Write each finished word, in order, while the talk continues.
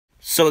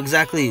So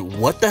exactly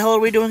what the hell are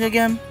we doing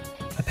again?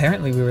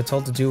 Apparently we were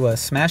told to do a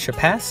Smash or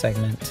Pass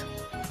segment.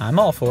 I'm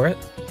all for it.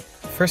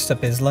 First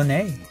up is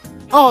Lene.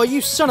 Oh, you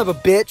son of a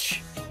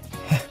bitch!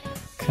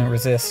 Couldn't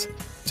resist.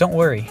 Don't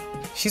worry.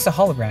 She's a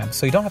hologram,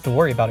 so you don't have to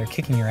worry about her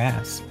kicking your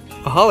ass.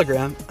 A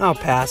hologram? I'll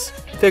pass.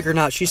 Figure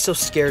not, she still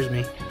scares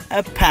me.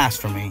 A pass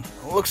for me.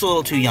 Looks a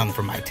little too young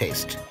for my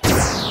taste.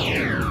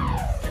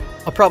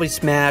 I'll probably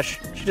smash.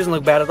 She doesn't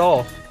look bad at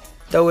all.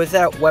 Though with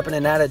that weapon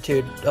and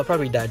attitude, I'll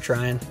probably die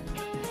trying.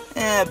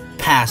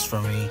 Pass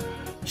for me.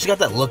 She's got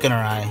that look in her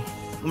eye.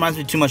 Reminds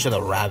me too much of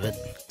the rabbit.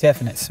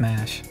 Definite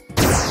smash.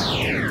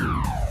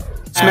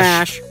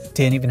 Smash!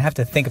 Didn't even have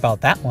to think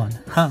about that one,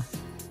 huh?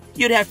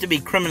 You'd have to be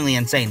criminally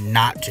insane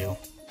not to.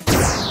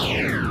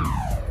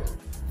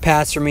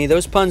 Pass for me.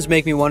 Those puns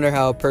make me wonder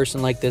how a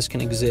person like this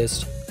can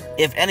exist.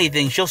 If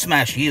anything, she'll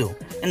smash you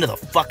into the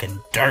fucking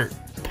dirt.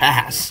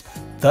 Pass.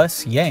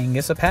 Thus, Yang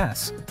is a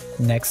pass.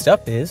 Next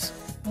up is...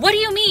 What do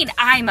you mean,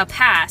 I'm a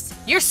pass?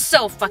 You're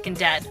so fucking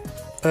dead.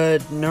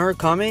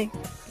 Narukami?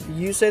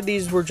 You said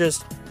these were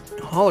just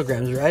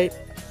holograms, right?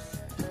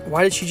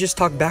 Why did she just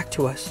talk back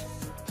to us?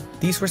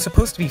 These were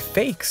supposed to be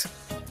fakes.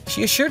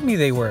 She assured me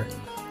they were.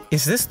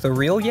 Is this the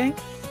real Yang?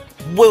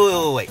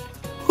 Wait.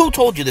 Who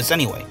told you this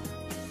anyway?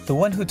 The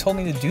one who told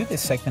me to do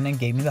this segment and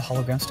gave me the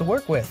holograms to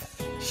work with.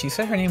 She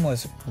said her name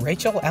was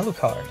Rachel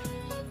Alucard.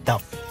 The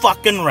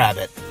fucking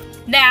rabbit.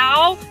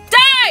 Now,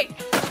 die!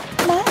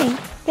 My,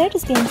 they're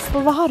just being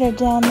slaughtered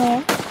down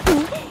there.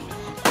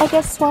 I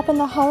guess swapping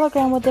the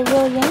hologram with the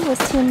real Yang was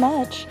too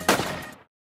much.